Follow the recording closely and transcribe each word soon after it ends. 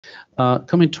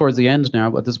Coming towards the end now,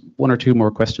 but there's one or two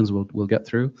more questions we'll get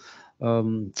through.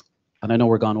 And I know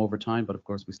we're gone over time, but of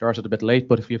course we started a bit late.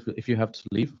 But if you have to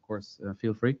leave, of course,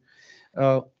 feel free.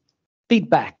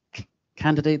 Feedback.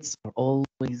 Candidates are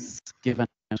always given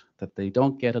out that they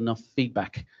don't get enough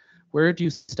feedback. Where do you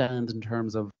stand in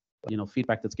terms of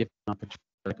feedback that's given on a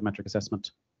psychometric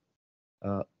assessment?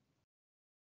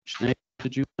 Sinead,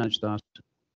 did you manage that?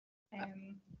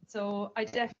 So I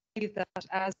definitely believe that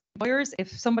as employers, if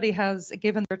somebody has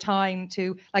given their time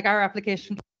to, like our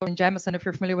application in Jemison, if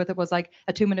you're familiar with it, was like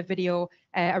a 2-minute video,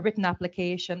 a written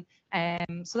application.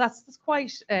 So that's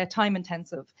quite time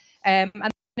intensive. And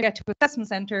when you get to assessment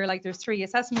centre, like there's 3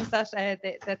 assessments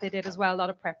that they did as well, a lot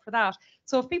of prep for that.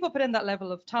 So if people put in that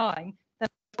level of time, then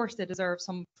of course they deserve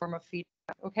some form of feedback.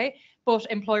 Okay, but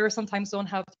employers sometimes don't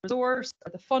have the resource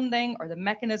or the funding or the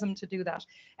mechanism to do that.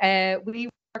 We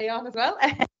work on as well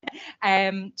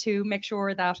to make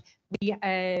sure that we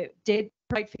did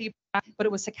provide feedback, but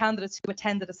it was to candidates who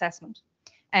attended assessment.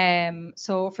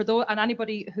 So for those and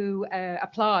anybody who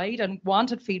applied and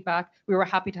wanted feedback, we were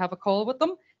happy to have a call with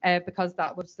them because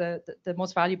that was the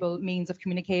most valuable means of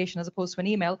communication as opposed to an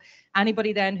email.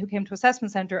 Anybody then who came to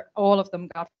assessment centre, all of them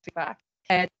got feedback.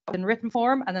 In written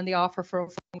form, and then the offer for a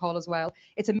phone call as well.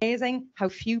 It's amazing how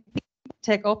few people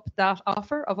take up that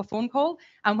offer of a phone call.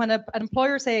 And when an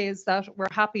employer says that we're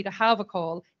happy to have a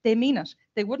call, they mean it.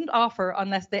 They wouldn't offer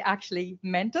unless they actually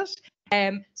meant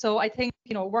it. So I think,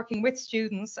 working with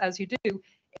students as you do,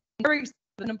 if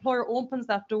an employer opens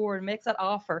that door and makes that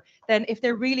offer, then if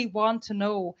they really want to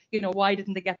know, why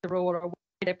didn't they get the role or why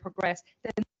did they progress,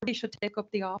 then they should take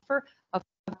up the offer of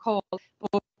a call.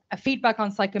 But a feedback on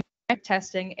psychometric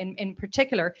testing in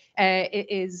particular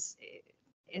it's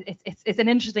an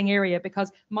interesting area, because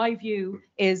my view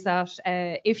is that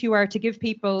if you are to give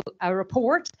people a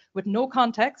report with no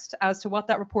context as to what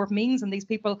that report means, and these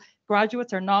people,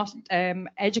 graduates, are not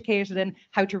educated in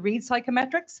how to read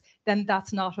psychometrics, then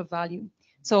that's not of value.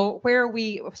 So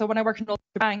when I worked in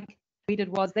Ulster Bank, we did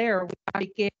was there, we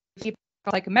actually gave feedback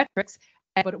on psychometrics,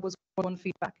 but it was one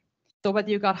feedback. So whether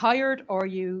you got hired or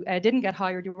you didn't get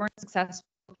hired, you weren't successful,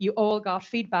 you all got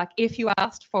feedback. If you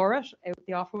asked for it, if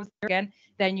the offer was there again,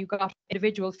 then you got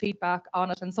individual feedback on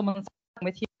it, and someone sat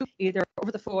with you either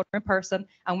over the phone or in person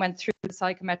and went through the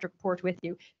psychometric report with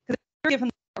you. Because if you're given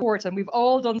that report, and we've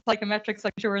all done psychometrics,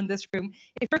 I'm sure, in this room,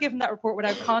 if you're given that report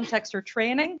without context or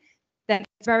training, then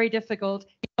it's very difficult.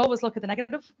 You always look at the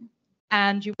negative,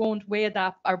 and you won't weigh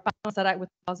that or balance that out with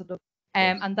the positive.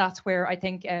 And that's where I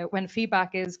think when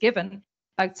feedback is given,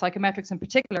 about psychometrics in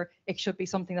particular, it should be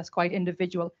something that's quite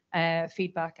individual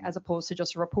feedback, as opposed to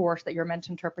just a report that you're meant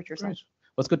to interpret yourself. Right.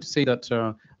 Well, it's good to see that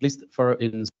at least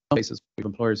in some cases, we have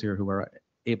employers here who are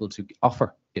able to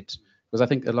offer it, because I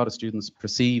think a lot of students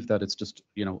perceive that it's just,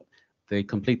 they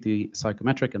complete the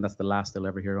psychometric and that's the last they'll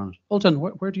ever hear on it. Ultan,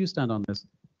 where do you stand on this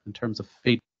in terms of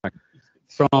feedback?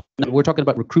 We're talking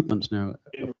about recruitment now.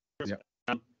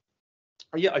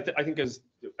 Yeah, I think as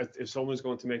if someone's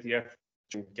going to make the effort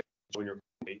to get join your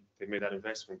company, they've made that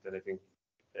investment, then I think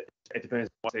it depends on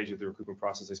what stage of the recruitment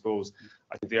process, I suppose.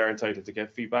 I think they are entitled to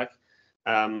get feedback.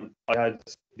 I had an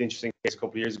interesting case a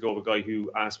couple of years ago of a guy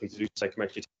who asked me to do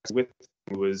psychometric testing with him,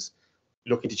 who was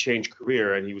looking to change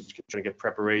career, and he was trying to get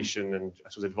preparation and I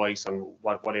suppose advice on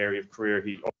what area of career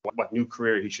what new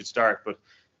career he should start. But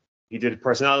he did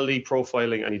personality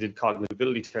profiling and he did cognitive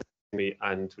ability testing with me,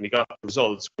 and when he got the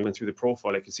results, when we went through the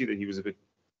profile, I could see that he was a bit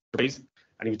crazy.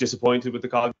 And he was disappointed with the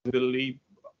cognitive ability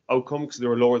outcome because they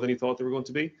were lower than he thought they were going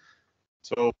to be.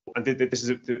 So, and this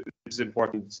is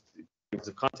important in terms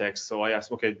of context. So I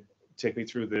asked, okay, take me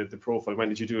through the profile. When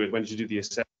did you do it? When did you do the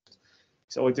assessment?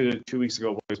 So I did it 2 weeks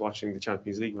ago when I was watching the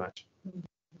Champions League match.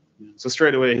 So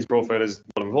straight away his profile is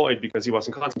null and void because he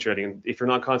wasn't concentrating. And if you're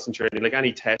not concentrating, like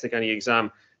any test, like any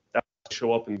exam, that will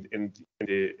show up in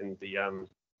the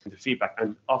feedback.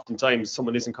 And oftentimes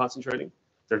someone isn't concentrating.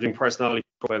 They're doing personality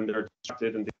profile and they're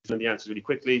distracted and they find the answers really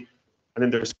quickly. And then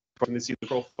there's when they see the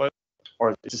profile.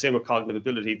 Or it's the same with cognitive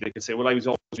ability. They could say, well, I was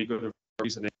always really good at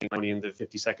reasoning, only in the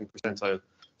 52nd percentile.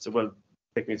 So, well,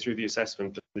 take me through the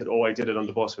assessment. Oh, I did it on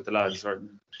the bus with the lads, or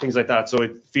things like that. So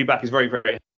feedback is very,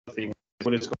 very healthy.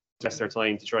 When it's going to invest their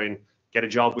time to try and get a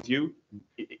job with you,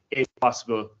 if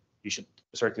possible, you should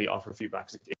certainly offer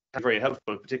feedback. It's very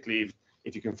helpful, particularly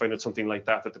if you can find out something like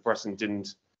that the person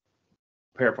didn't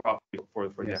prepare properly for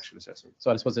the actual assessment.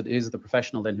 So I suppose it is the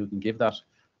professional then who can give that.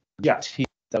 Yeah.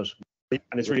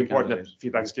 And it's really important that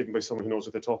feedback is given by someone who knows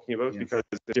what they're talking about, because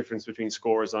the difference between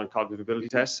scores on cognitive ability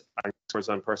tests and scores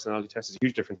on personality tests is a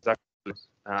huge difference.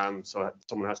 So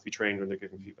someone has to be trained when they're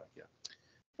giving feedback. Yeah.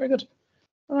 Very good.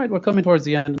 All right, we're coming towards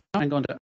the end. I'm going to